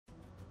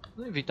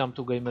No i witam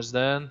tu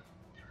GamersDN.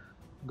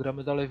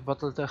 Gramy dalej w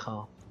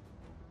Battletecha.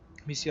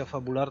 Misja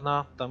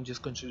fabularna, tam gdzie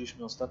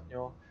skończyliśmy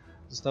ostatnio.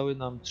 Zostały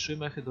nam 3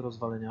 mechy do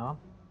rozwalenia,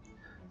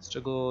 z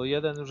czego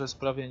jeden już jest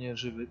prawie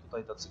nieżywy,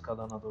 tutaj ta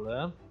cykada na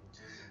dole.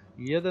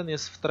 Jeden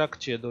jest w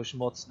trakcie dość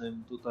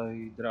mocnym,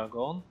 tutaj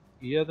Dragon.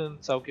 I jeden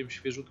całkiem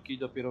świeżutki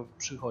dopiero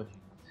przychodzi.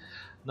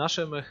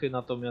 Nasze mechy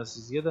natomiast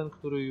jest jeden,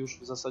 który już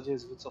w zasadzie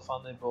jest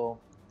wycofany, bo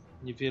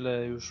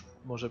niewiele już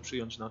może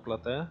przyjąć na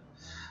klatę.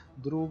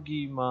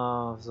 Drugi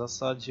ma w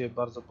zasadzie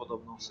bardzo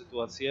podobną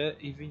sytuację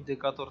i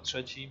windykator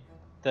trzeci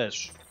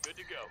też.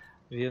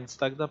 Więc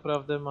tak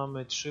naprawdę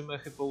mamy 3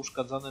 mechy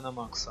pouszkadzane na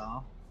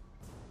maksa.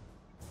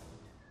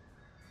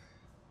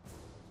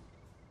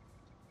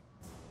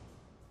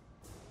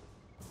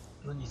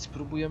 No nic,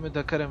 spróbujemy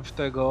dekerem w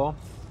tego.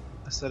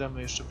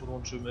 SRM-y jeszcze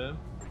podłączymy.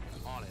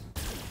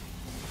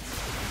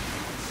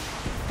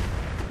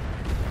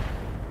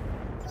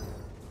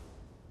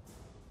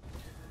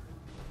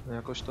 No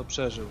jakoś to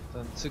przeżył.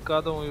 Ten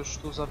cykadą już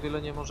tu za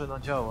wiele nie może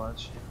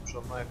nadziałać. Nie wiem, czy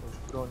on ma jakąś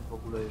broń w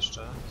ogóle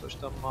jeszcze. Coś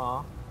tam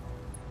ma.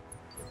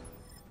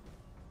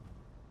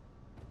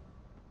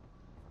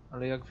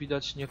 Ale jak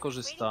widać nie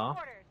korzysta.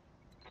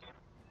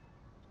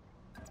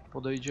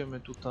 Podejdziemy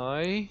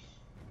tutaj.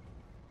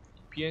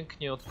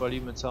 Pięknie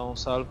odpalimy całą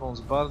salwą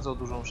z bardzo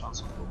dużą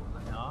szansą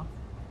powodzenia.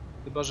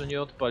 Chyba że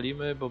nie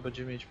odpalimy, bo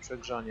będzie mieć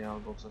przegrzanie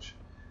albo coś.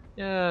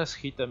 Nie, z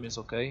hitem jest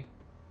ok.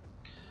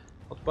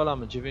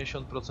 Odpalamy,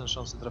 90%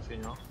 szansy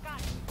trafienia.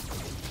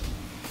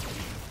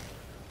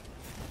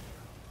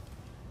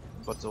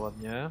 Bardzo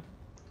ładnie.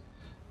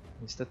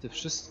 Niestety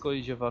wszystko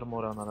idzie w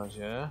armora na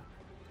razie.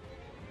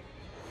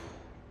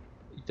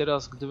 I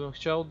teraz gdybym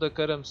chciał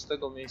dekerem z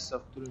tego miejsca,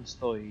 w którym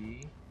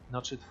stoi,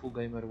 znaczy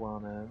Gamer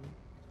One'em,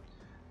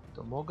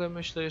 to mogę,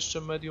 myślę,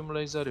 jeszcze medium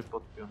lasery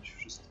podpiąć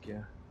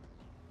wszystkie.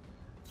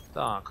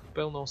 Tak,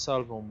 pełną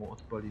salwą mu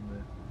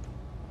odpalimy.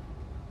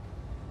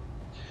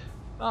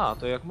 A,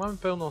 to jak mamy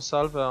pełną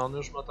salwę, a on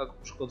już ma tak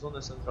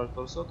uszkodzone Central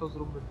Torso, to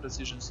zróbmy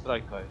Precision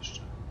Strike'a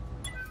jeszcze.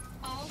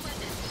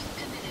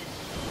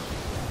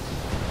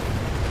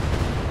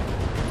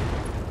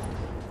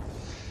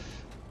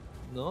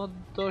 No,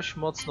 dość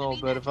mocno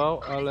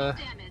oberwał, ale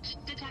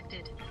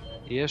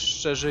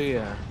jeszcze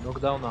żyje.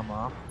 Knockdowna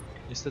ma.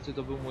 Niestety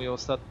to był mój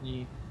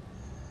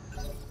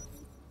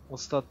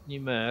ostatni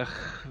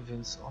mech,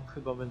 więc on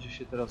chyba będzie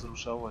się teraz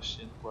ruszał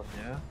właśnie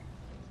dokładnie.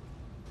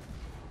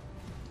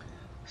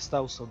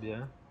 Wstał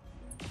sobie.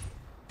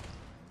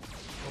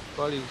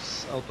 Odpalił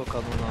z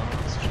autokanona,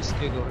 z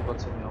wszystkiego chyba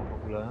co miał w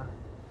ogóle.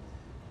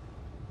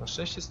 Na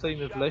szczęście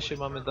stoimy w lesie,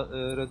 mamy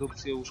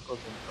redukcję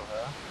uszkodzeń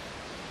trochę.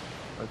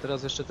 Ale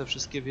teraz jeszcze te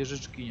wszystkie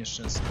wieżyczki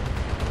nieszczęsne.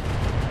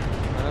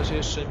 Na razie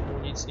jeszcze mu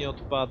nic nie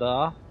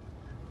odpada,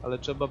 ale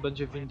trzeba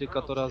będzie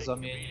windykatora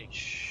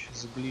zamienić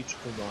z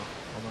glitch chyba.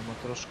 Ona ma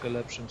troszkę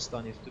lepszym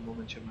stanie w tym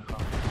momencie mecha.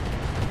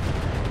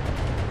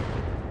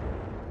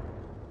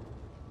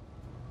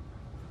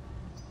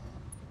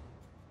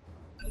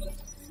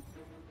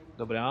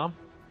 Dobra.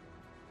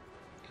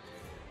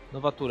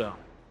 Nowa tura.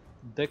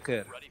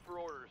 Deker.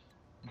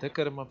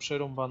 Deker ma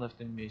przerąbane w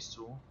tym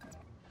miejscu.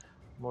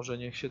 Może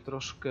niech się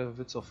troszkę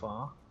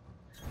wycofa.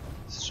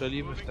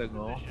 Strzelimy w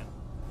tego.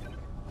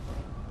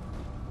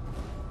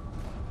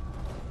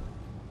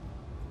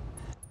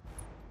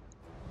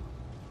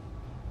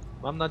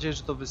 Mam nadzieję,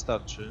 że to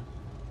wystarczy.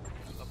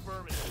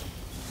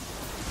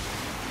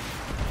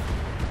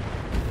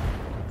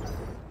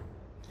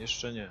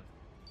 Jeszcze nie.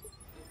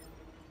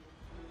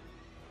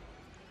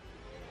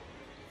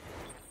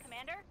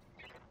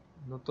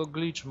 No to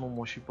glitch mu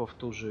musi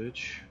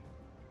powtórzyć.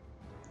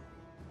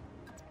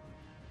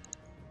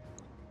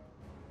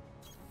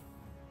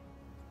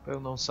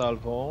 Pełną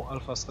salwą,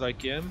 alfa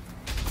strike'iem.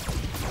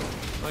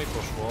 No i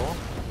poszło.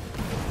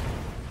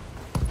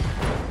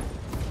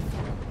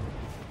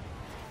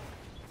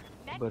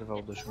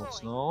 Oberwał dość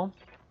mocno.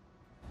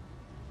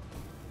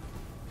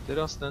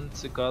 Teraz ten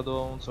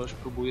cykadą coś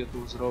próbuje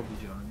tu zrobić,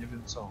 ale nie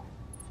wiem co.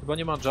 Chyba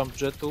nie ma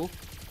jump jetów.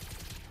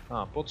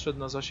 A, podszedł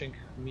na zasięg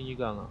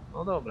minigana.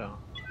 No dobra,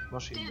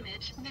 masz inny.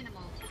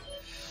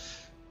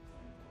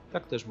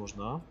 Tak też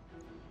można.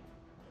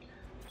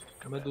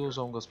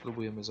 Meduzą go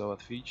spróbujemy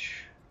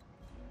załatwić.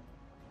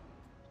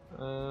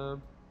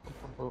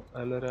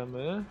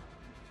 LRM-y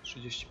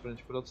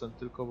 35%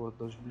 tylko, bo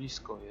dość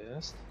blisko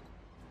jest.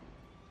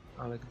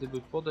 Ale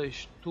gdyby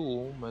podejść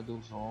tu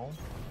meduzą,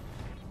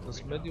 to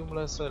z medium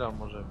lasera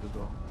może by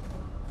go...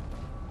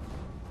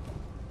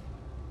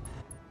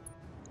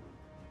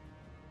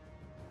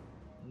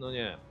 No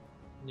nie,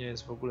 nie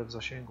jest w ogóle w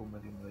zasięgu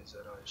medium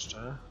lasera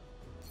jeszcze.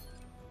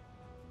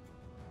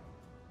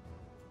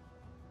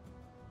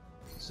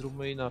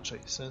 Zróbmy inaczej,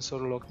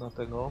 sensor lock na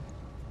tego.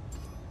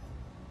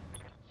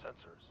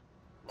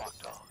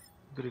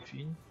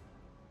 Gryfin.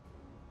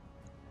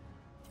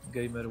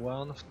 Gamer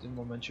One w tym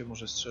momencie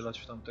może strzelać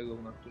w tamtego,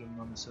 na którym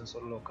mamy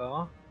sensor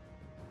locka.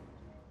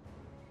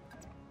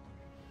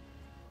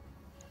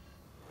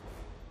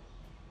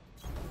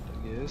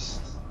 Tak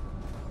jest.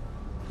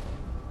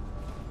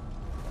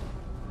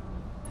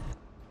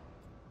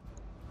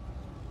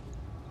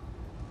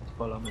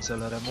 Odpalamy z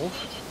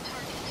LRM-ów.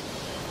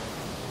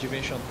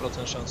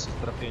 90% szansy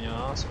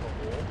trafienia z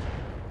obu.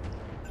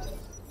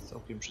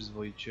 Całkiem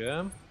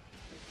przyzwoicie.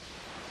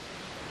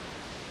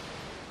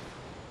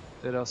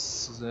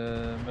 Teraz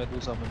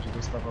Meduza będzie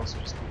dostawał z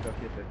wszystkich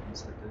rakietek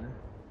niestety.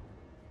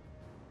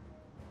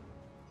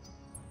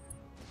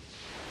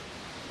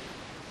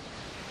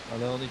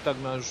 Ale on i tak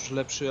ma już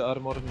lepszy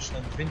armor niż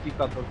ten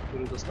Vindicator,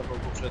 który dostawał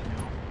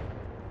poprzednio.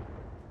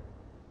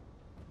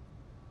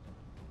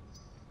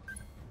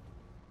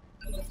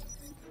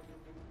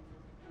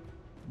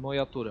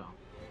 Moja tura.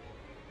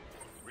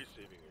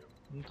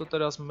 No to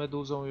teraz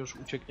Meduzą już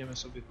uciekniemy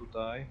sobie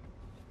tutaj.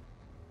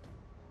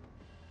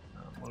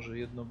 A może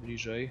jedno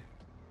bliżej.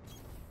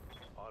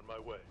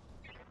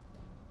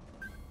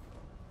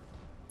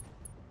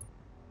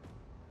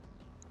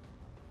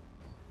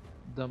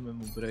 Damy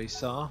mu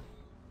Brace'a.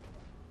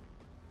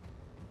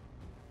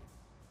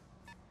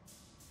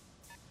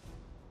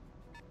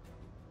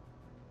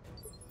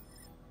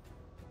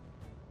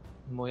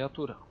 Moja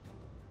tura.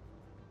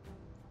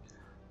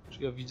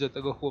 Czy ja widzę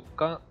tego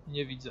chłopka?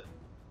 Nie widzę.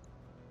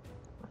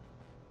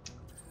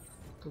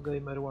 Tu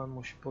Gamer One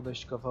musi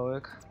podejść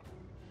kawałek.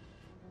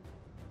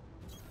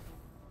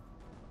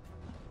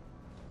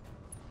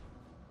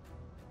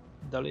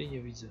 Dalej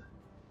nie widzę.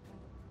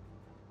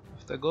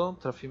 W tego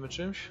trafimy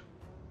czymś?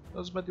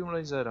 No z medium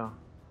lasera.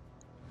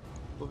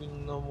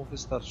 Powinno mu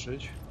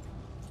wystarczyć.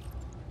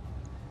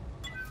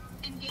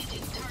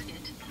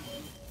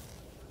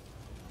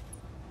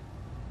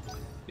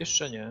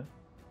 Jeszcze nie.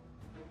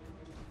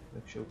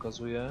 Jak się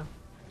okazuje.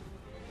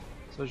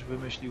 Coś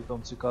wymyślił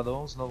tą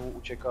cykadą. Znowu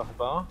ucieka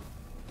chyba.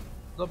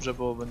 Dobrze,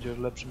 bo będzie w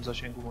lepszym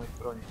zasięgu moich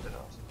broni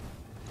teraz.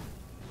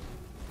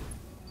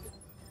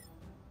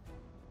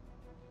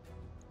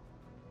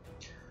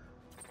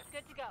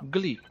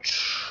 Glitch.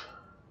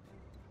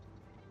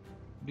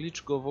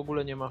 Glitch go w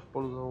ogóle nie ma w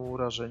polu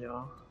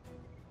urażenia.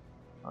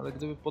 Ale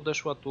gdyby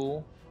podeszła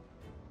tu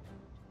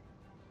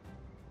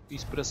i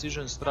z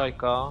Precision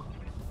Strike'a,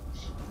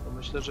 to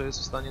myślę, że jest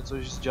w stanie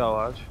coś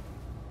zdziałać.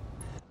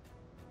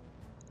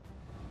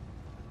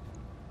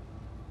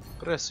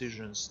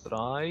 Precision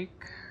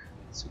Strike,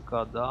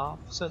 cykada,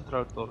 w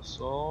Central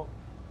Torso,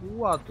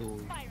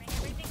 ładuj.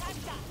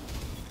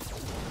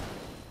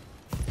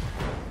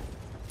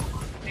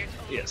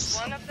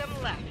 Jest.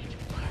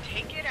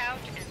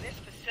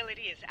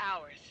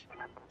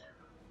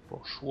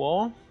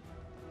 Poszło.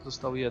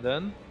 Został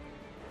jeden.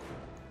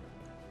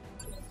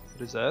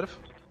 Reserve.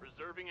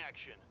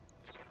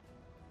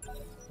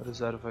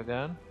 Reserve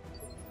again.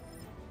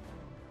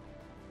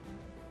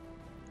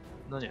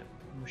 No nie,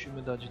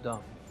 musimy dać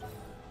down.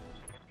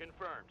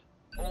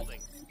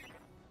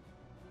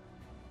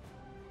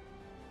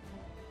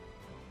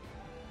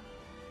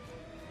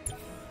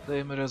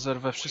 Dajemy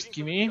rezerwę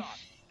wszystkimi.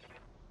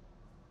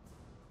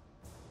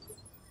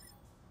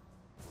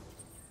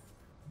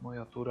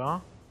 Moja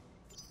tura.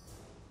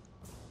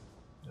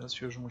 Teraz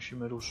się już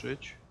musimy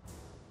ruszyć.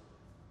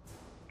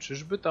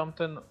 Czyżby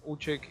tamten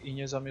uciekł i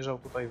nie zamierzał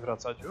tutaj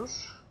wracać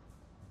już?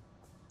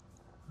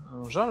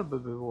 No, żal by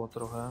było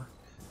trochę.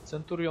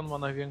 Centurion ma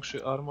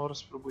największy armor,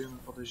 spróbujemy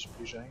podejść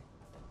bliżej.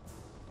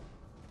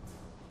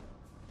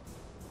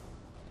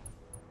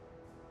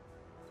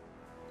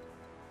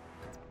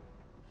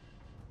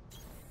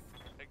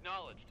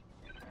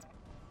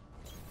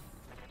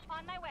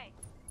 On my way.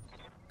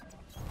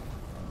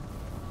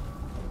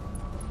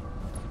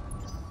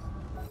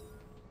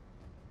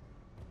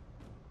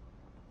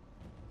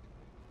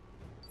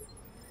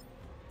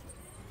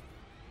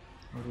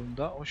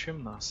 Runda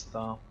 18.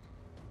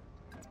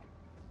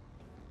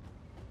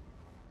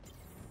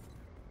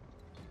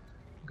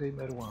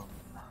 Gamer One.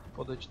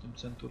 Podejdź tym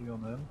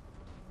Centurionem.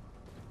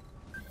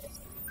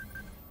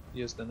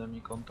 Jest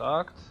enemy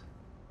kontakt.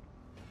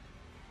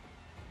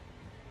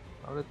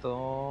 Ale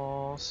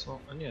to są...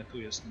 A nie, tu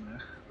jest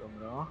mech.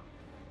 Dobra.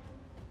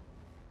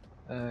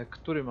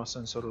 Który ma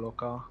sensor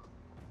locka?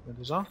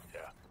 Meduza?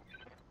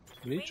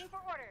 Glitch?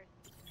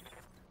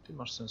 Ty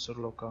masz sensor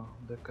locka,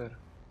 Decker.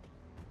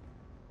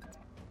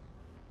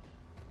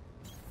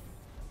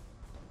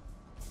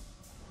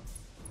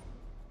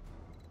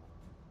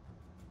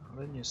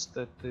 Ale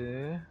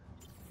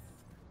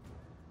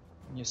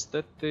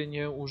niestety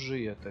nie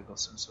użyję tego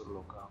sensor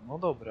locka. No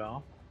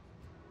dobra.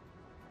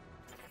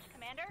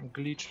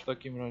 Glitch w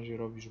takim razie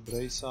robisz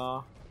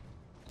Brace'a.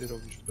 Ty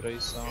robisz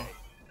Brace'a.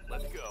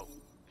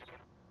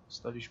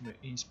 Dostaliśmy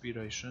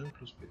Inspiration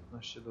plus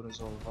 15 do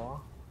Resolve'a.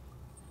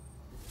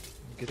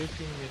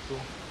 Gryfin mnie tu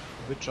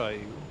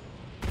wyczaił.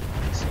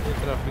 Więc nie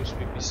trafił z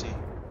PPC.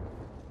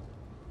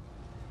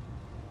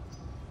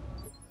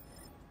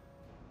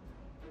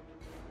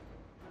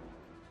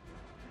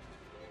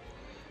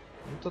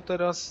 No to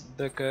teraz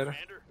Decker,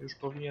 już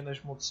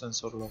powinieneś móc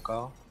sensor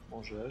locka,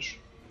 możesz.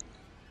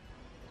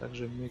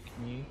 Także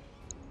myknij.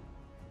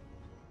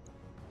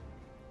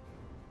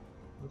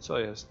 No co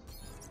jest?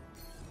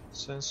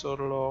 Sensor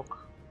lock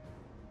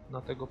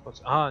na tego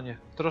pacjenta. A nie,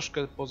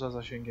 troszkę poza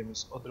zasięgiem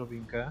jest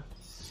odrobinkę.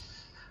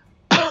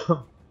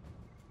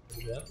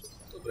 Dobrze,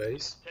 to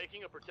Brace.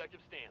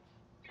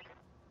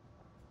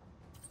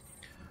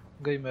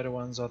 Gamer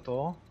One za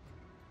to.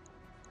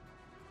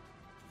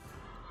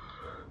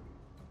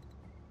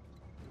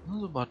 No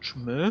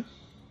zobaczmy.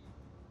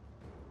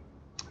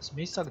 Z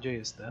miejsca, gdzie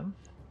jestem,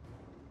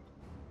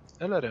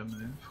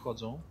 LRM-y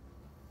wchodzą.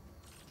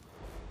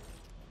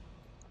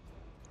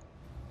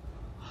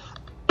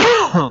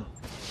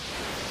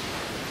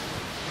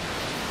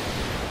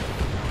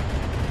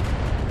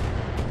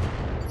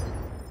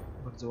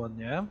 Bardzo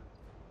ładnie.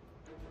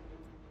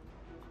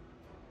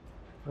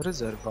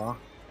 Rezerwa.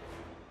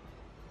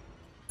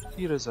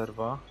 I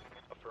rezerwa.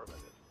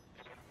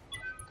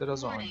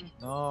 Teraz oni.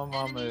 No,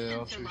 mamy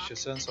oczywiście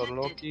sensor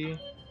locki.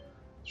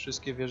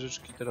 Wszystkie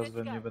wieżyczki teraz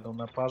we mnie będą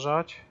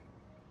naparzać.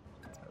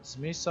 Z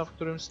miejsca, w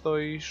którym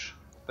stoisz,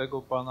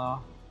 tego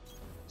pana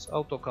z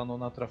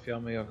autokanona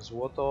trafiamy jak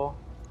złoto.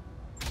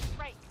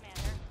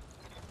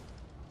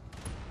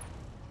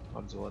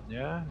 Bardzo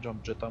ładnie.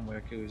 Jump jeta mu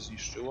jakiegoś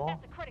zniszczyło.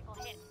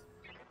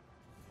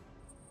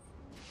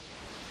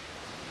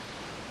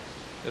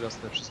 Teraz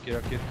te wszystkie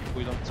rakietki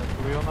pójdą w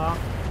Centuriona.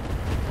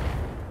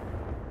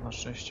 Na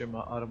szczęście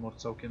ma armor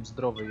całkiem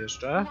zdrowy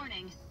jeszcze.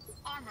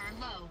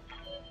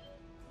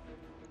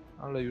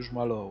 Ale już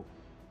ma low.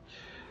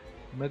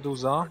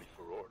 Meduza.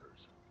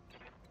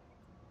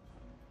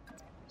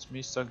 Z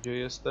miejsca, gdzie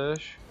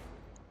jesteś,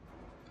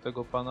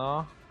 tego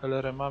pana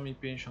LRM-ami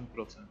 50%.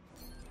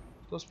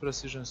 To z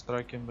Precision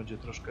Strike'iem będzie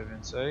troszkę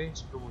więcej.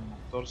 Spróbuj mu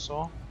w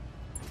torso.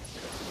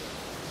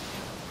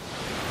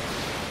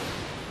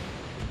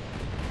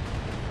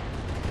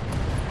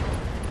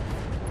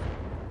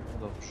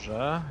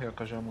 Dobrze,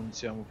 jakaś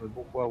amunicja mu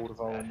wybuchła,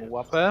 urwało mu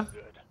łapę.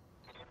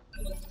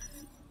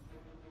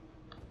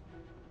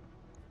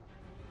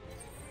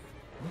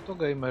 No to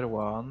Gamer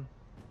One.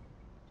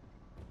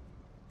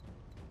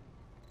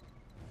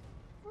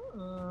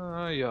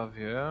 Ja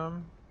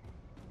wiem.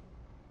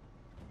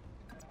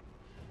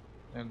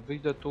 Jak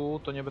wyjdę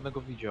tu, to nie będę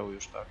go widział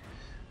już, tak?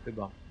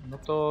 Chyba. No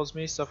to z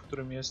miejsca, w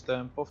którym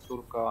jestem,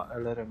 powtórka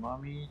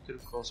LRM-ami,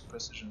 tylko z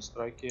Precision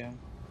Strike'iem.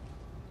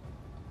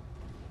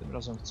 Tym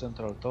razem w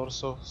Central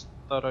Torso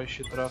staraj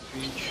się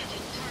trafić.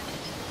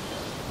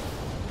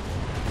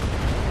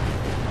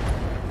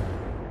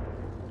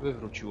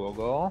 Wywróciło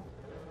go.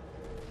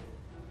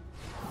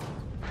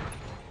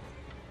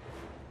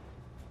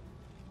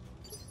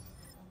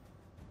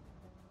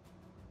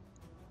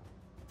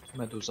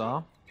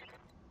 Meduza.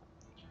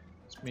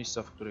 Z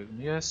miejsca, w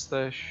którym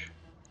jesteś,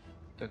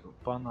 tego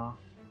pana.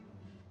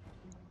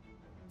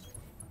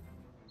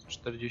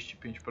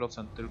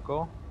 45%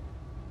 tylko.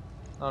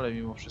 No ale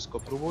mimo wszystko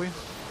próbuj.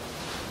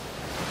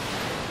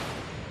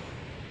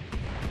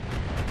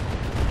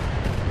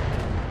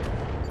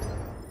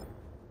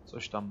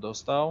 Coś tam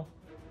dostał.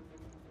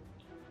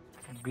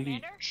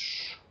 Glitch.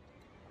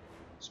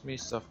 Z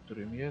miejsca, w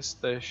którym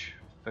jesteś,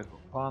 tego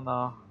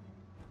pana.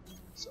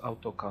 Z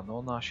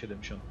autokanona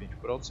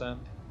 75%.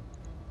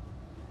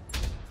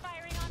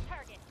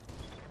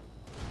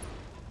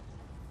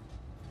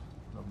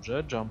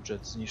 Dobrze, jump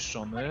jet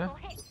zniszczony.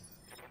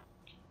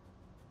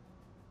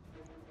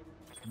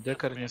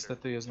 Decker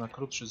niestety jest na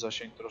krótszy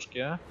zasięg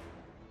troszkę,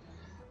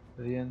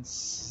 więc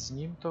z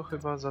nim to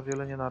chyba za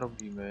wiele nie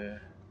narobimy.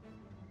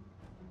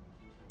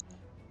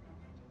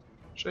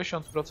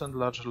 60%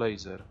 large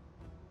laser.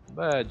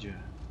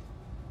 Będzie.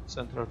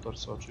 Central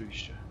torso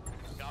oczywiście.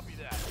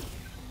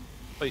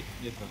 Oj,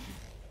 nie trafił.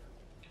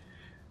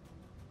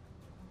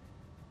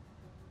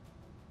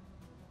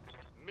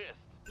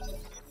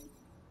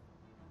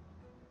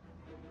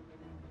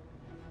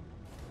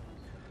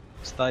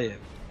 Wstaje.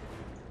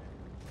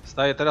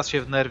 Wstaje, teraz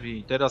się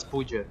wnerwi, teraz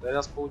pójdzie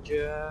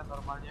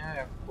normalnie,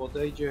 jak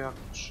podejdzie, jak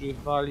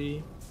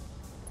przywali.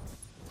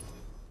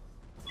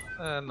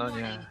 No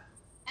nie.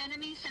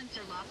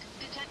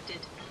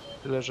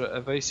 Tyle, że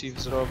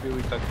evasive zrobił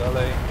i tak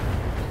dalej.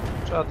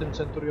 Trzeba tym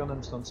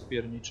Centurionem stąd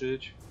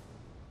spierniczyć.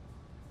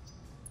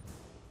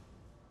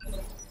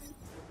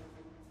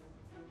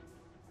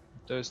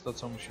 To jest to,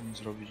 co musimy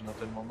zrobić na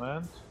ten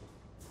moment.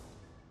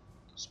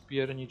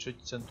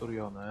 Spierniczyć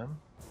Centurionem.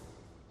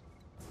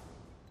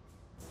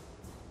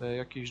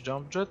 Jakiś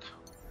jump jet?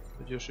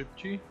 Będzie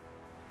szybciej?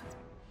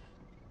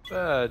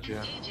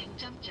 Będzie.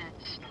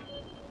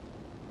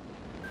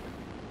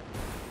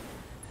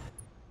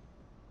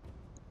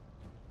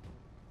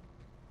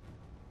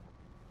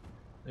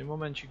 No i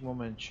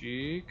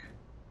momencik.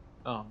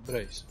 A,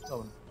 brace.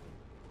 Dobra.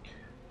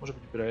 Może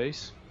być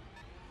brace.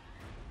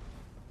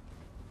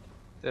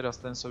 Teraz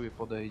ten sobie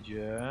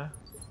podejdzie.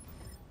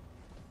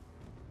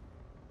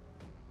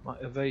 Ma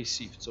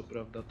evasive, co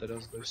prawda,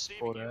 teraz dość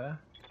spore.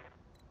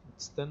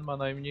 Więc ten ma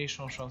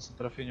najmniejszą szansę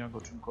trafienia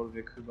go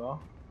czymkolwiek chyba.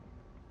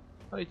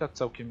 Ale i tak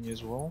całkiem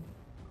niezłą.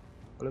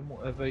 Ale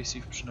mu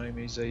evasive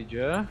przynajmniej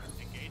zejdzie.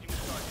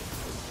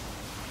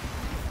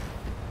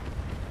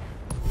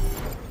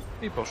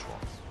 I poszło.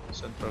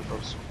 Central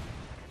torso.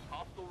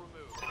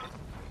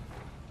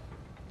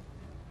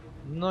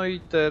 No i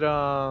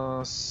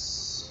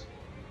teraz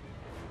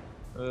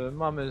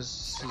mamy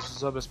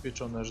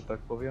zabezpieczone, że tak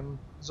powiem,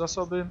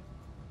 zasoby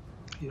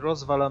i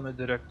rozwalamy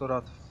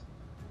dyrektorat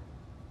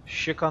w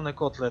siekany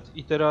kotlet.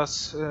 I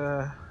teraz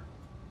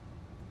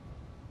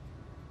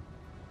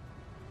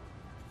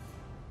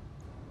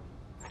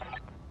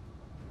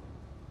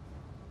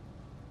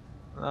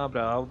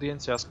Dobra,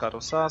 audiencja z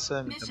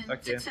Karosasem i tam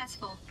takie.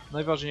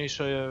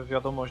 Najważniejsza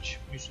wiadomość,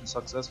 mission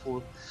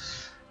successful.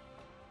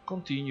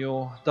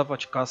 Continue,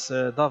 dawać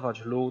kasę,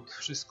 dawać loot,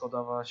 wszystko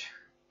dawać.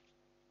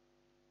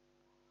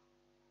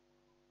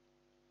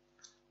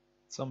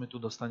 Co my tu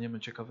dostaniemy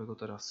ciekawego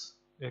teraz?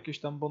 Jakieś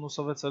tam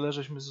bonusowe cele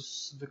żeśmy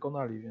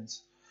wykonali,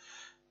 więc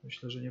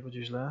myślę, że nie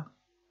będzie źle.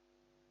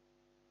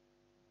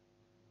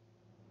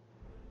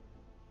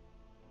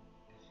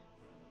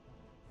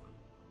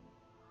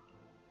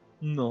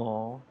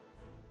 No.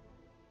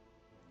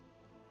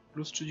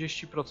 Plus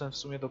 30% w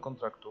sumie do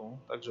kontraktu,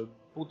 także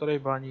 1,5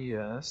 bani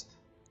jest.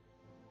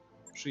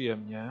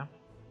 Przyjemnie.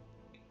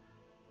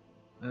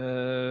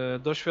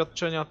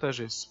 Doświadczenia też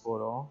jest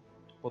sporo.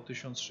 Po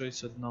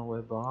 1600 na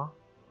weba.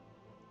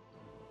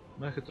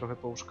 Mechy trochę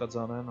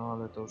pouszkadzane, no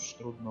ale to już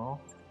trudno.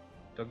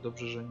 Tak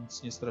dobrze, że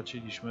nic nie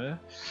straciliśmy.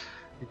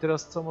 I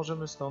teraz co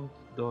możemy stąd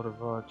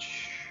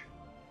dorwać?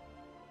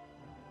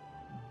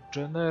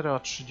 Genera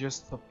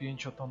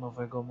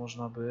 35-tonowego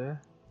można by.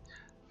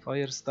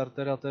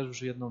 Firestartera też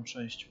już jedną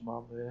część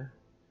mamy.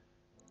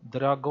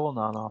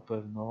 Dragona na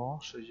pewno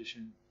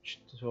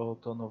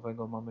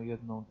 60-tonowego mamy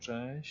jedną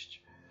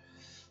część.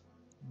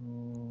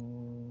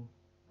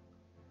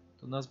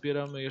 To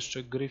nazbieramy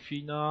jeszcze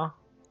Gryfina.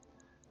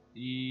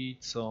 I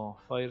co?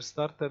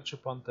 Firestarter czy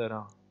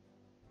Pantera?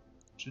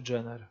 Czy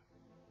Jenner?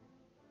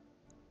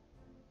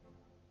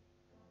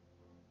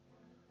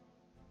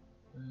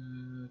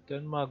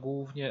 Ten ma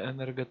głównie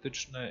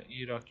energetyczne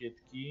i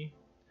rakietki.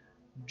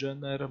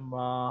 Jenner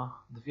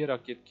ma 2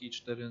 rakietki i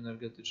 4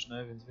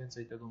 energetyczne, więc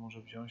więcej tego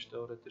może wziąć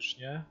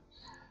teoretycznie.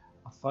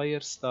 A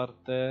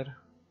Firestarter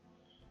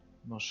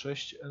ma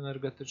 6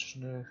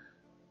 energetycznych,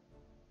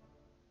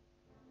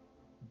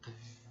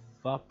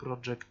 2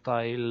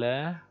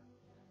 projectile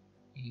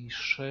i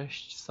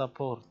 6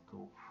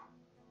 supportów.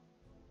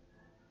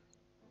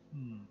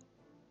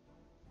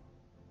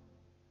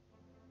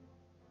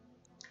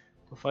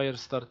 To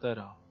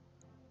Firestartera.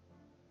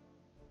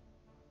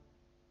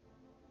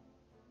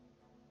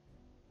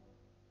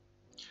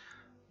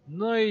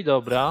 No i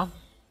dobra.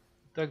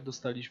 Tak,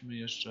 dostaliśmy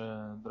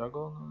jeszcze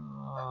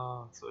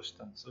Dragona,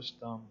 coś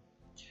tam.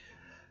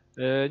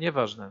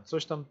 Nieważne,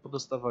 coś tam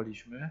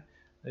podostawaliśmy.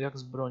 Jak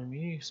z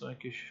brońmi? Są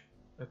jakieś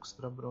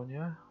ekstra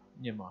bronie?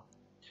 Nie ma.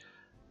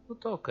 No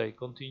to ok,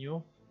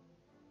 continue.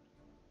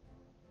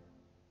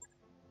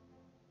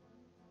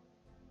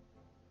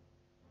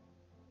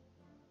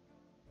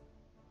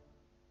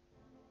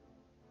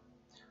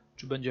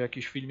 Czy będzie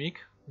jakiś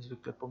filmik?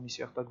 Zwykle po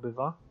misjach tak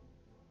bywa.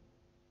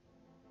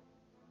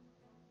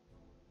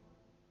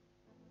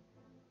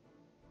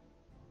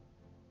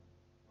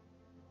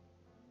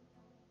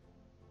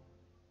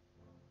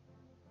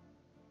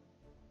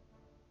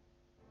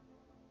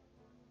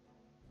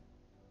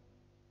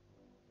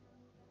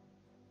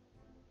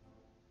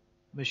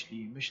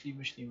 Myśli.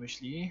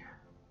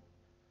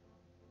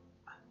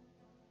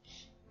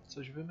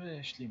 Coś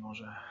wymyśli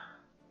może.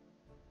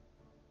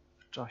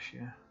 W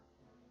czasie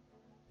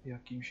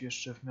jakimś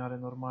jeszcze w miarę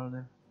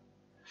normalnym.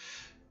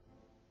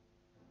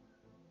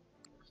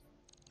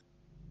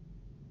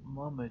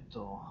 Mamy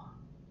to.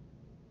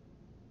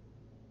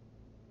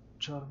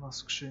 Czarna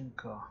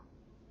skrzynka.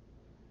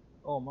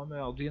 O,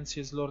 mamy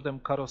audiencję z Lordem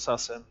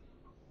Karosasem.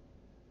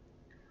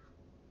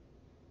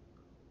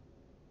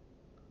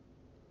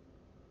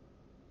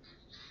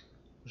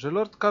 Że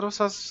Lord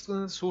Karosas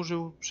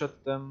służył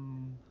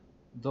przedtem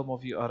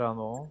domowi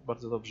Arano.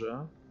 Bardzo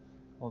dobrze.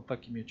 O,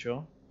 taki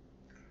miecio.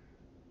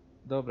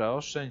 Dobra,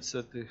 oszczędź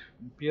se tych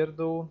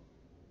pierdół.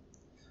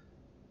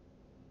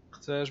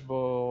 Chcesz,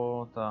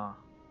 bo ta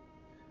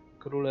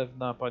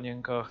królewna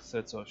panienka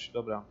chce coś.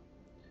 Dobra.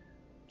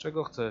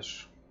 Czego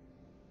chcesz?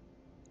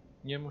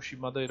 Nie musi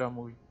Madeira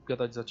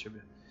gadać za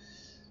ciebie.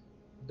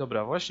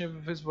 Dobra, właśnie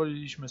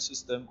wyzwoliliśmy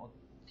system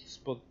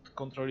spod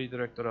kontroli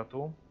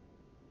dyrektoratu.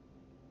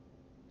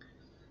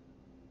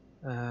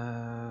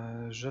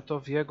 Że to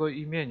w jego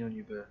imieniu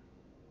niby.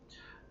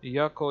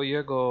 Jako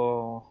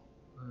jego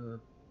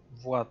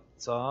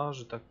władca,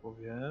 że tak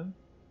powiem,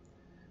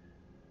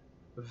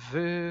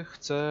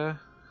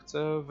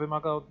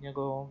 wymaga od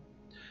niego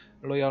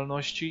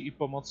lojalności i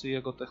pomocy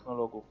jego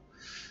technologów.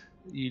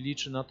 I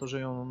liczy na to, że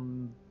ją,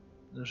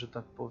 że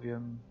tak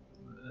powiem,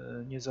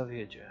 nie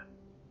zawiedzie.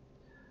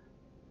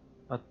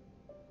 A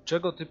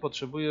czego ty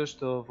potrzebujesz,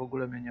 to w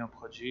ogóle mnie nie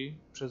obchodzi.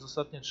 Przez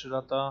ostatnie 3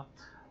 lata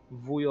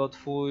wujo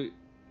twój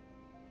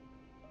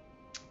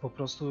po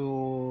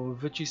prostu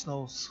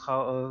wycisnął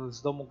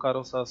z domu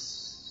Karosa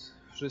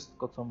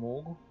wszystko, co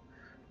mógł.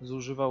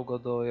 Zużywał go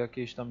do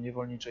jakiejś tam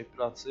niewolniczej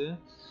pracy.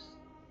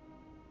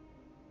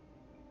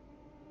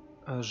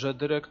 Że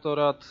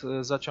dyrektorat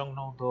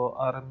zaciągnął do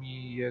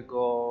armii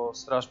jego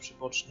straż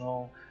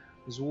przyboczną,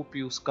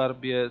 złupił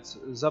skarbiec,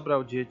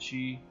 zabrał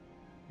dzieci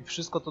i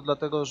wszystko to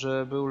dlatego,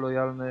 że był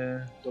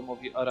lojalny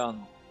domowi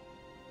Aranu.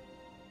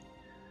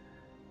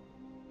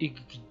 I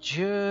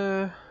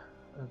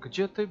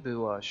gdzie ty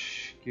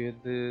byłaś,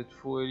 kiedy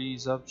twój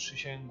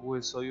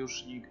zaprzysięgły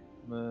sojusznik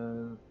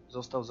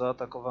został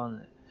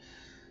zaatakowany?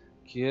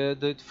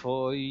 Kiedy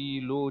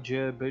twoi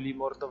ludzie byli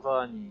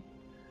mordowani,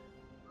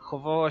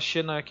 chowałaś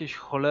się na jakiejś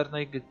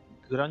cholernej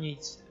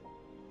granicy.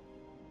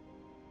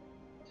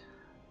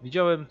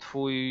 Widziałem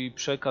twój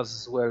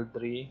przekaz z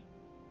Weldry.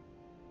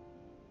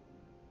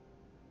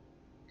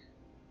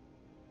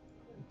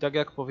 Tak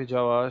jak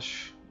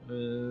powiedziałaś,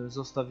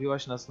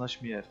 zostawiłaś nas na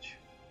śmierć.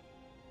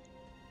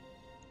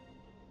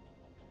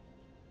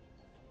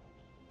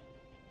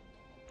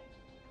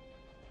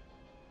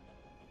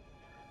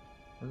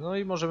 No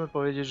i możemy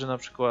powiedzieć, że na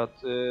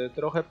przykład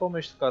trochę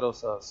pomyśl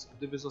Karosas,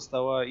 gdyby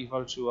została i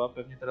walczyła,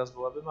 pewnie teraz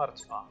byłaby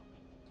martwa.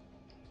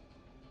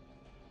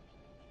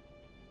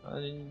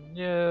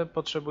 Nie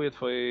potrzebuję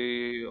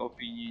twojej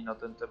opinii na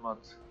ten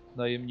temat,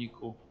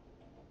 najemniku.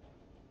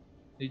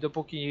 I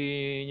dopóki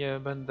nie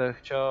będę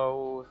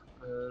chciał,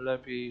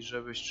 lepiej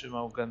żebyś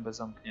trzymał gębę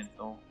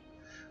zamkniętą.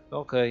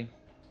 Okej.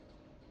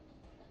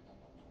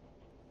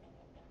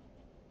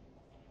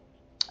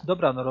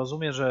 Dobra, no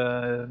rozumiem,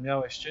 że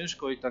miałeś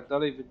ciężko i tak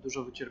dalej,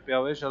 dużo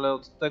wycierpiałeś, ale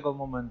od tego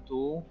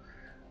momentu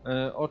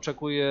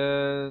oczekuję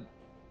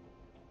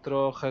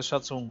trochę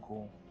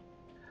szacunku.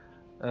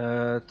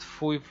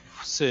 Twój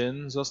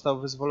syn został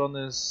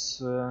wyzwolony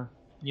z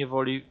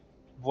niewoli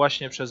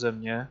właśnie przeze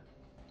mnie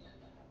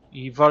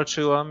i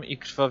walczyłam i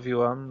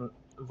krwawiłam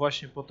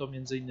właśnie po to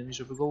między innymi,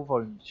 żeby go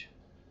uwolnić.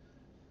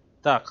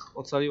 Tak,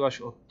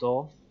 ocaliłaś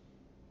Otto,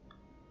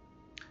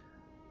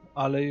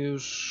 ale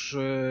już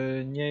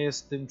nie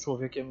jest tym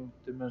człowiekiem,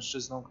 tym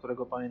mężczyzną,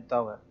 którego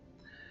pamiętałem.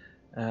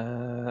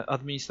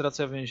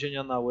 Administracja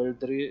więzienia na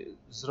Weldry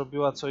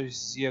zrobiła coś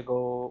z jego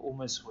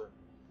umysłem.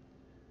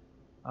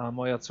 A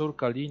moja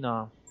córka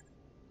Lina,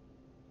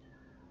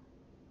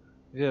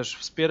 wiesz,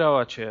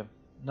 wspierała cię.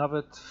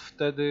 Nawet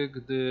wtedy,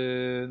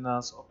 gdy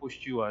nas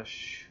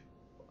opuściłaś.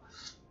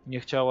 Nie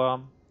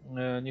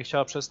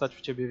chciała przestać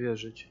w ciebie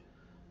wierzyć.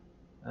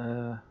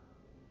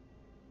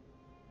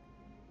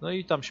 No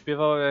i tam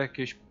śpiewała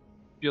jakieś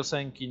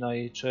piosenki na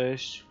jej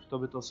cześć, kto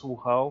by to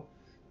słuchał.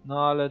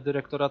 No ale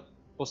dyrektorat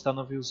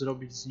postanowił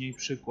zrobić z niej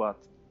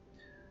przykład.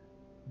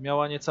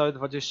 Miała niecałe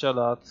 20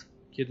 lat,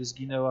 kiedy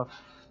zginęła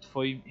w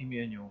twoim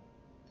imieniu.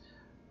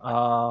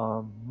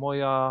 A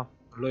moja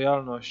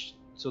lojalność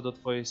co do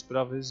twojej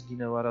sprawy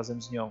zginęła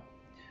razem z nią.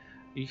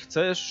 I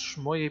chcesz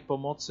mojej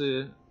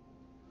pomocy...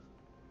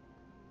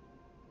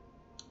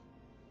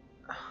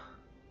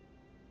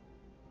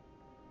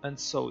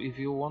 And so,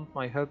 if you want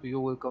my help,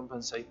 you will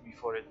compensate me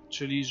for it.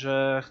 Czyli,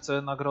 że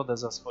chcę nagrodę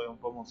za swoją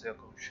pomoc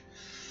jakąś.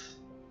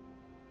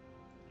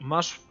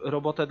 Masz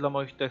robotę dla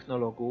moich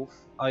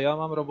technologów, a ja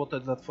mam robotę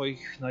dla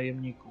twoich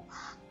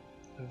najemników.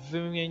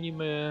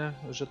 Wymienimy,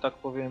 że tak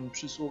powiem,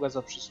 przysługę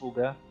za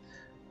przysługę,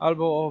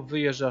 albo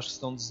wyjeżdżasz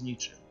stąd z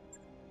niczym.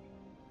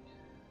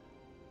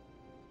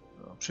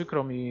 No,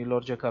 przykro mi,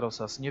 Lordzie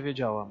Karosas, nie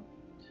wiedziałam.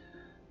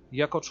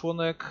 Jako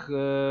członek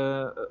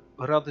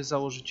Rady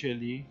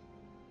Założycieli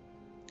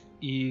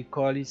i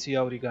Koalicji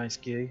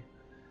Aurigańskiej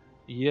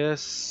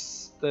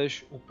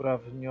jesteś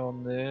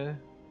uprawniony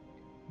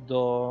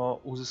do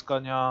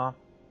uzyskania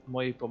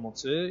mojej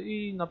pomocy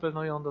i na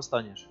pewno ją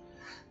dostaniesz.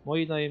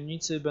 Moi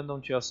najemnicy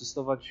będą ci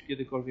asystować,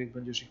 kiedykolwiek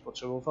będziesz ich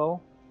potrzebował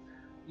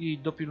i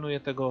dopilnuję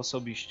tego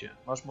osobiście.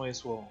 Masz moje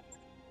słowo.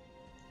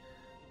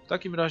 W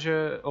takim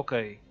razie, ok.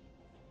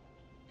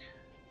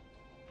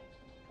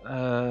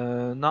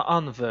 Na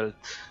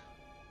Anvelt,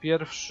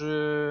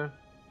 pierwszy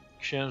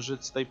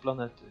księżyc tej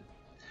planety.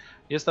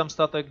 Jest tam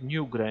statek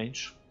Newgrange,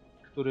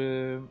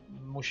 który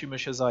musimy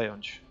się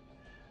zająć.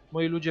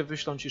 Moi ludzie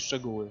wyślą ci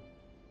szczegóły.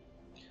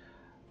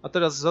 A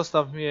teraz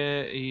zostaw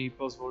mnie i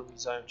pozwól mi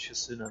zająć się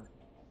synem.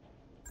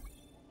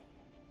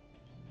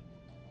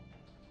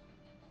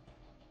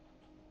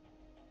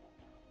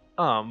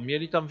 A,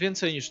 mieli tam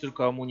więcej niż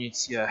tylko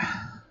amunicję.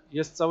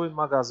 Jest cały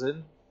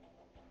magazyn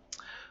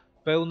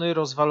pełny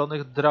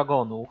rozwalonych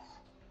dragonów.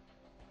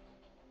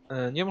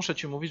 Nie muszę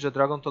ci mówić, że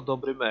dragon to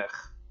dobry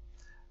mech.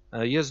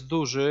 Jest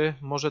duży,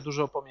 może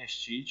dużo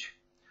pomieścić.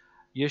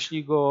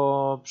 Jeśli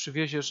go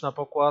przywieziesz na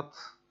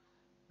pokład,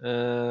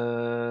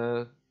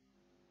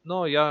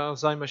 no ja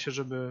zajmę się,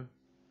 żeby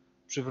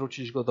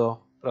przywrócić go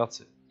do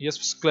pracy. Jest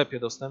w sklepie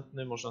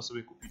dostępny, można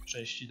sobie kupić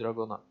części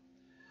dragona.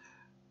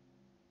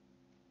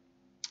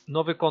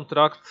 Nowy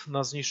kontrakt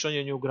na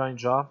zniszczenie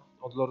Newgrange'a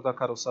od Lorda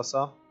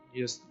Karosasa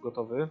jest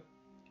gotowy.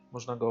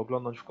 Można go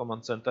oglądać w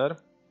Command Center.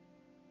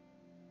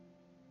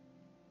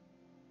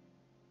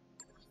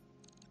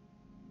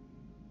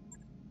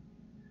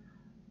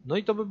 No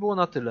i to by było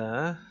na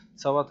tyle.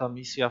 Cała ta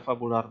misja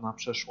fabularna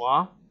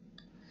przeszła.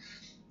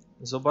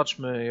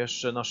 Zobaczmy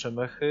jeszcze nasze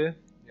mechy,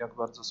 jak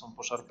bardzo są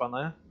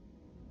poszarpane.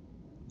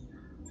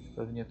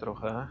 Pewnie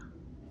trochę.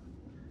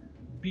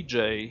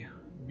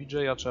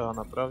 BJ-a trzeba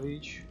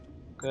naprawić.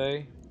 Ok.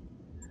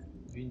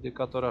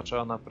 Windykatora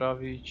trzeba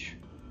naprawić.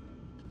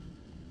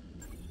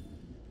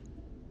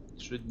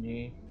 3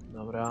 dni.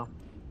 Dobra.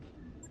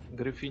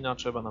 Gryfina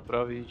trzeba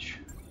naprawić.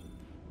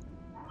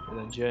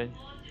 1 dzień.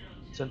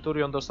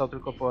 Centurion dostał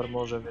tylko po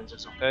armorze, więc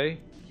jest ok.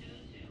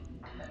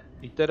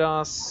 I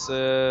teraz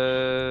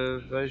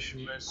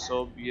weźmy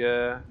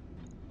sobie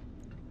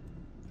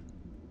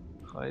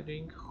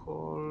Hiding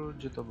hall,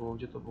 gdzie to było,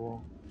 gdzie to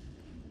było?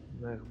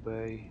 Mech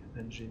Bay,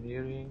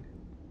 Engineering,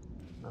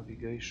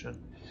 Navigation.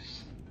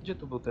 Gdzie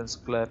tu był ten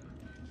sklep?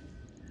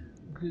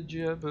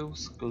 Gdzie był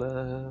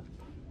sklep?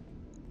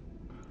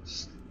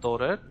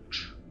 Storage?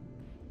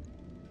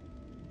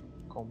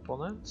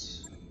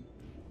 Components?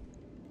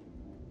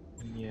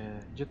 Nie,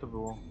 gdzie to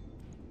było?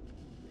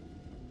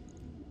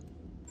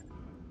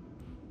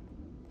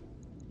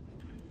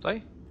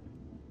 Tutaj?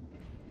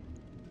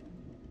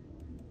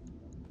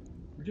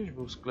 Gdzieś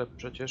był sklep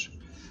przecież.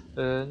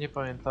 Nie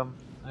pamiętam.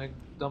 Jak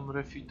dam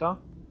refita?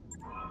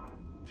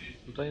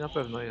 Tutaj na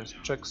pewno jest.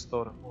 Check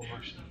store. O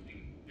właśnie.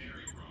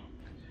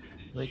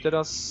 No i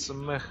teraz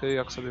mechy,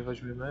 jak sobie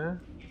weźmiemy,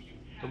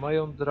 to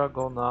mają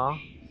dragona.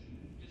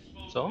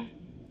 Co?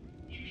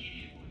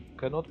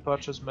 Cannot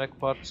purchase mech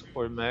parts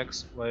or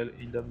mechs while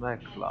in the mech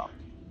club.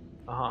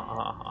 Aha,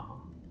 aha, aha.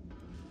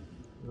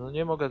 No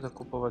nie mogę to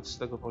kupować z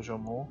tego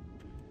poziomu.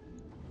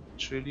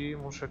 Czyli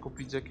muszę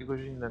kupić z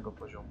jakiegoś innego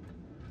poziomu.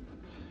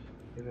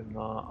 Nie wiem,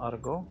 na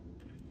Argo?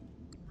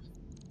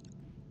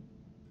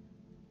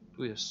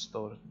 Tu jest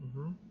store.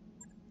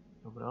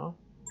 Dobra.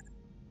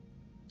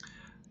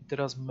 I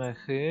teraz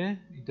mechy.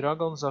 I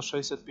dragon za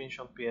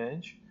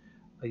 655.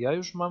 A ja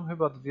już mam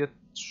chyba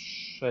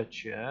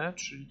 2/3,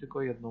 czyli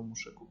tylko jedną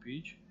muszę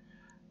kupić.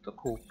 To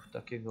kup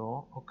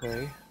takiego, ok.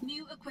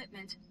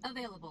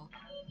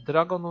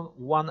 Dragon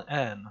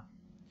 1N.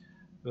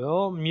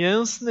 O,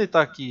 mięsny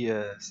taki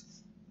jest.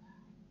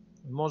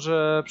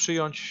 Może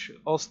przyjąć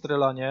ostre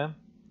lanie,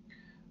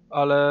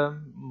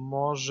 ale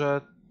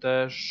może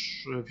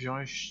też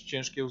wziąć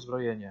ciężkie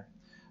uzbrojenie.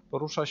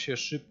 Porusza się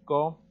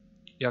szybko,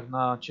 jak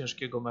na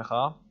ciężkiego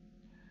mecha.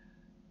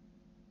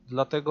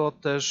 Dlatego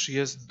też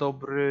jest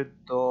dobry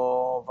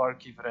do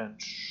walki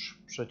wręcz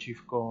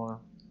przeciwko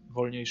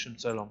wolniejszym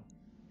celom.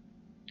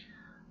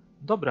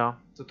 Dobra,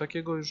 to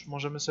takiego już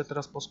możemy sobie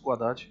teraz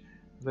poskładać.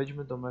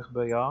 Wejdźmy do Mech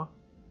Bay'a.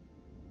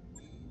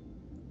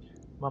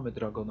 Mamy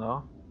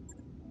dragona.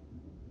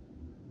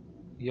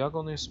 Jak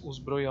on jest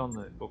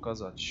uzbrojony?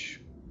 Pokazać.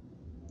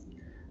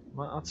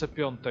 Ma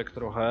AC5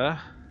 trochę.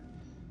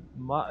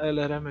 Ma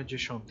LRM-y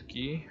 10.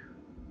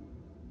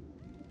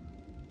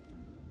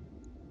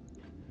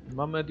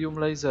 Ma medium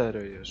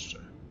lasery jeszcze.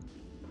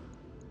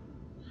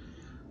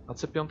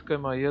 AC5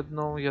 ma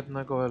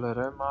jednego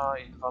LRM-a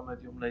i 2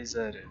 medium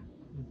lasery.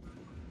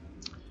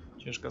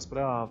 Ciężka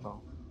sprawa.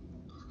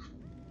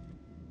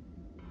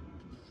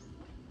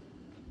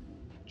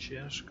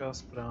 Ciężka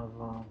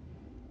sprawa.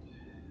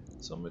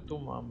 Co my tu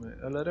mamy?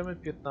 LRM-y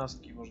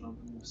 15 można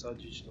by mu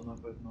wsadzić, to na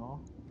pewno.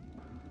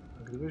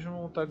 A gdybyśmy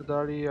mu tak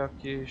dali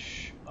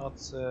jakieś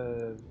AC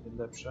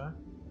lepsze.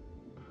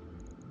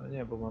 A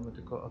nie, bo mamy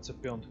tylko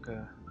AC5.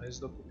 A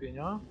jest do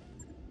kupienia?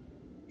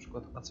 Na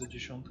przykład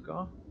AC10.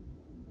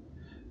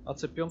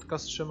 AC5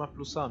 z 3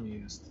 plusami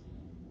jest.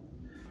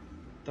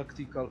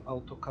 Tactical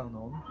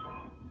Autocannon.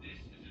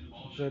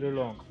 Very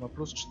long. Ma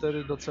plus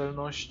 4 do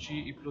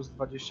celności i plus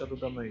 20 do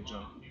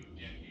damage'a.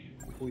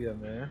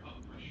 Kupujemy.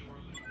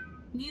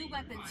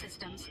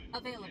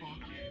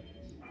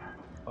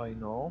 I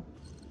know.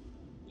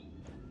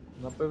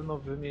 Na pewno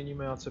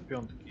wymienimy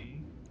AC5.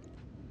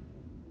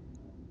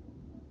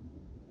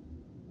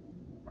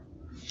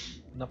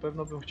 Na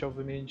pewno bym chciał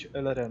wymienić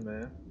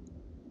LRM-y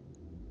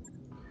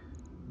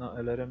na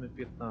LRM-y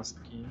 15.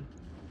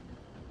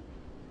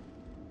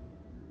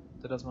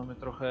 Teraz mamy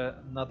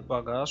trochę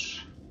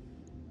nadbagaż.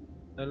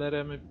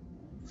 LRM-y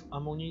w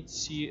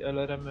amunicji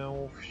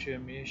LRM-ów się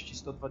mieści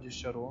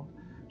 120 rund,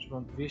 czyli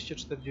mam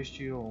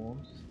 240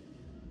 rund.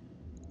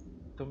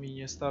 To mi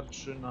nie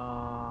starczy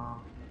na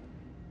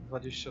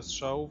 20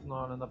 strzałów, no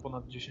ale na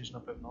ponad 10 na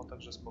pewno,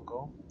 także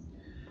spoko.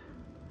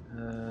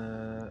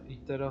 I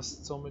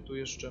teraz co my tu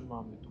jeszcze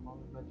mamy? Tu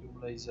mamy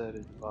medium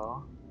lasery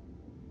 2.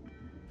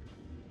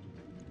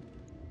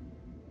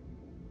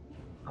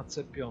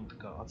 AC5.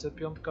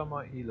 AC5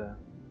 ma ile?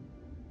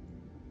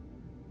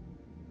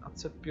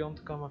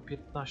 AC5 ma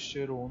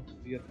 15 rund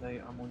w jednej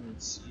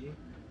amunicji.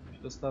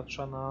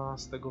 Dostarcza na,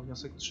 z tego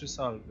wniosek 3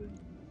 salwy.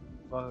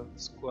 2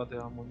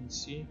 składy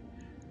amunicji.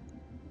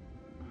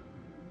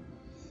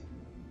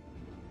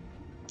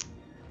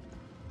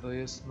 To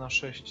jest na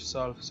 6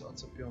 salw z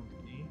AC5.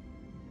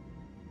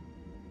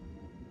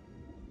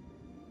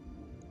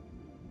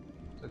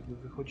 Tak by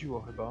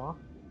wychodziło chyba.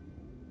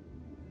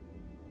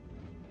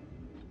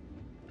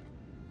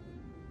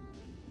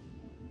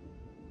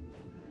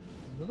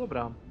 No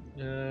dobra.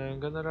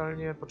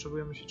 Generalnie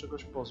potrzebujemy się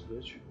czegoś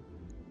pozbyć.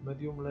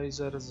 Medium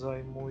laser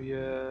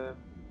zajmuje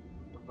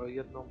chyba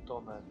 1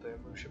 tonę. To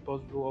jakbym się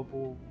pozbył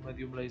obu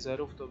medium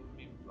laserów, to by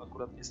mi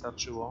akurat nie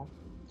starczyło.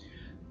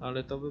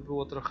 Ale to by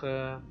było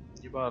trochę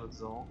nie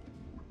bardzo.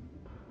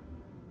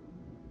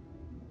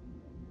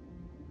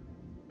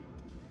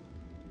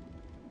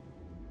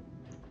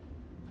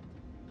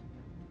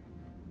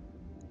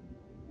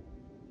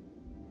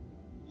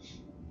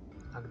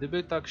 A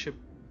gdyby tak się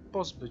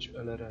pozbyć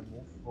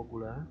LRM-ów w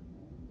ogóle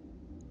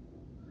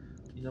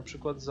i na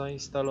przykład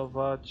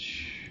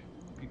zainstalować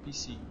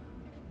PPC.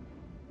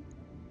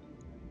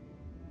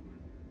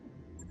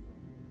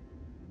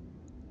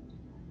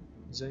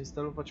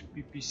 zainstalować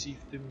PPC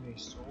w tym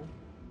miejscu.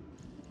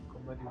 Tylko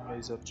medium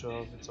laser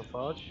trzeba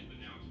wycofać.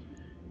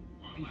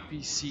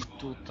 PPC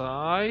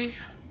tutaj.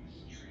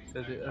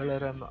 Wtedy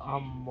LRM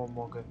ammo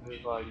mogę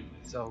wywalić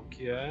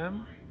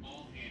całkiem.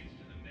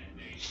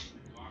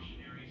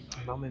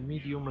 Mamy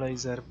medium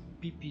laser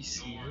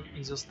PPC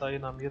i zostaje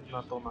nam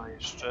 1 tona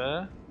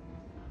jeszcze.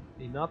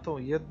 I na tą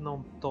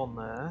 1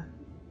 tonę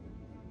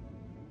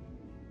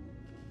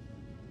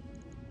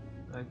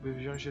jakby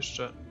wziąć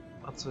jeszcze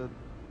AC2.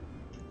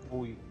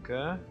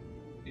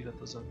 Ile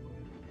to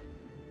zajmuje?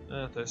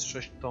 To jest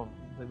 6 ton.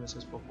 Dajmy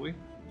sobie spokój.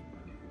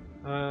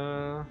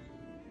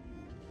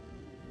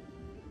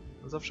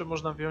 Zawsze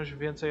można wziąć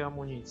więcej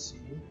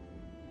amunicji.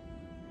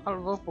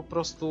 Albo po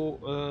prostu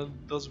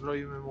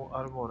dozbroimy mu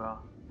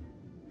armora.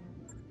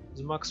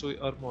 Zmaksuj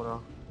armora.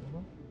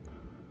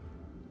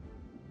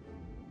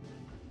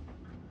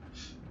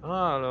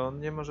 Ale on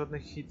nie ma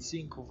żadnych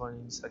heatsinków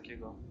ani nic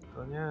takiego.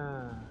 To nie.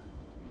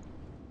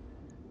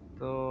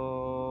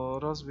 To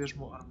rozbierz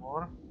mu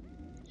armor.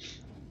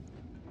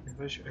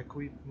 Weź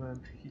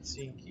equipment,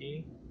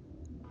 heatsinki.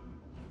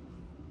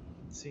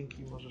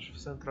 Heatsinki możesz w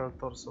central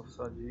torso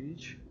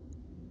wsadzić.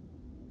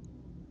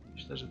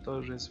 Myślę, że to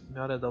już jest w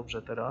miarę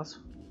dobrze teraz.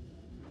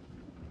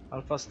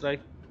 Alpha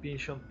Strike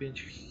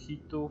 55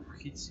 hitów,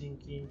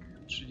 heatsinking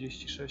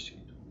 36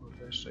 hitów. No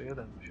to jeszcze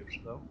jeden by się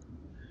przydał.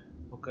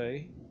 Ok,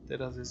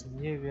 teraz jest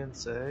mniej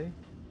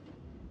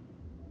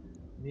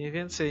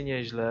więcej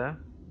nieźle.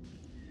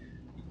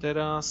 I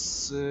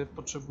teraz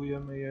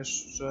potrzebujemy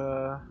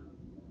jeszcze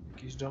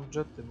jakieś jump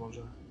jety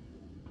może.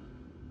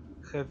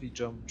 Heavy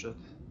jump jet.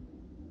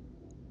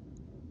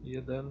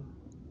 Jeden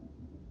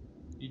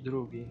i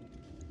drugi.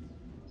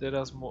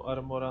 Teraz mu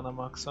armora na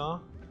maksa.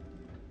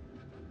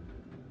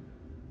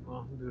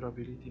 O,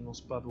 durability mu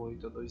spadło i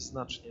to dość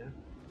znacznie.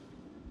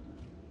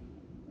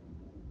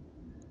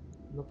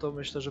 No to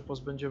myślę, że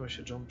pozbędziemy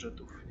się jump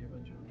jetów. Nie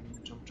będziemy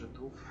mieli jump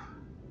jetów.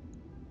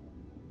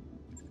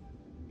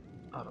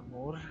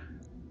 Armor.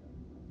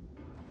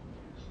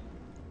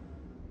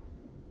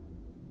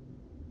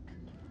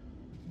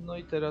 No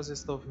i teraz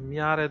jest to w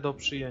miarę do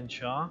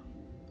przyjęcia.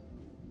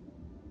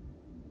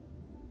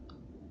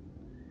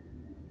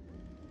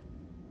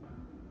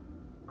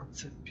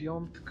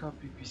 AC5,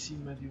 PPC,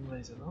 medium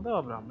laser. No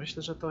dobra,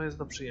 myślę, że to jest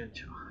do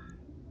przyjęcia.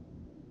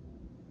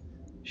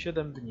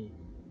 7 dni.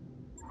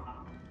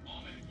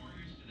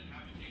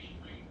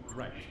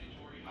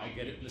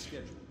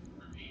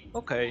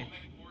 Okej.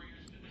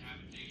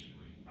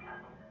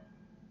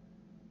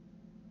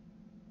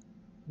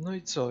 No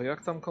i co?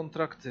 Jak tam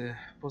kontrakty?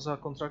 Poza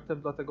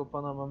kontraktem dla tego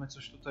pana mamy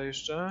coś tutaj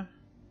jeszcze?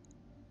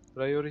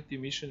 Priority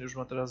Mission już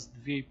ma teraz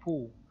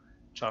 2,5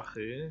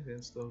 czachy,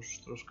 więc to już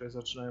troszkę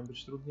zaczynają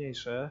być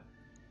trudniejsze.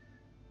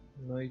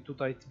 No i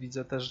tutaj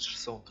widzę też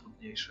są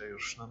trudniejsze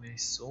już na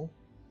miejscu.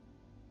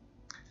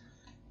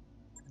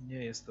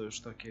 Nie jest to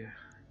już takie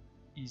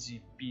easy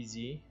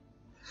peasy.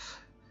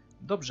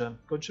 Dobrze,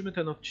 kończymy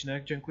ten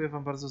odcinek. Dziękuję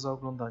wam bardzo za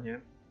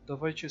oglądanie.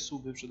 Dawajcie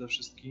suby przede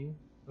wszystkim.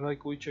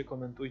 Lajkujcie,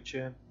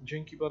 komentujcie.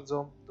 Dzięki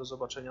bardzo. Do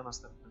zobaczenia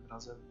następnym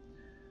razem.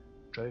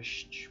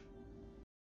 Cześć.